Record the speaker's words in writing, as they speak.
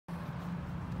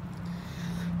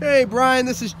Hey Brian,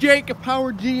 this is Jake at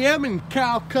Power GM in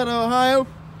Calcutta, Ohio.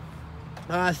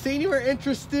 Seeing you were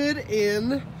interested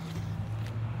in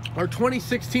our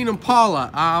 2016 Impala.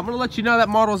 I'm going to let you know that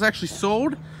model is actually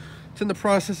sold. It's in the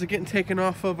process of getting taken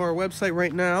off of our website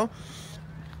right now.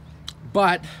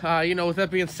 But, you know, with that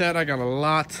being said, I got a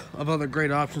lot of other great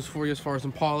options for you as far as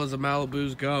Impalas and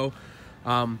Malibus go.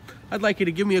 I'd like you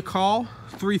to give me a call,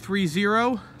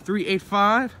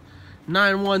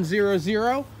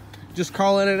 330-385-9100. Just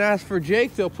call in and ask for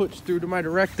Jake. They'll put you through to my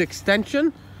direct extension.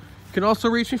 You can also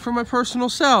reach me from my personal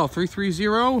cell,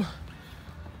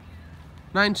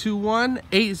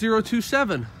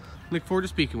 330-921-8027. Look forward to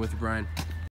speaking with you, Brian.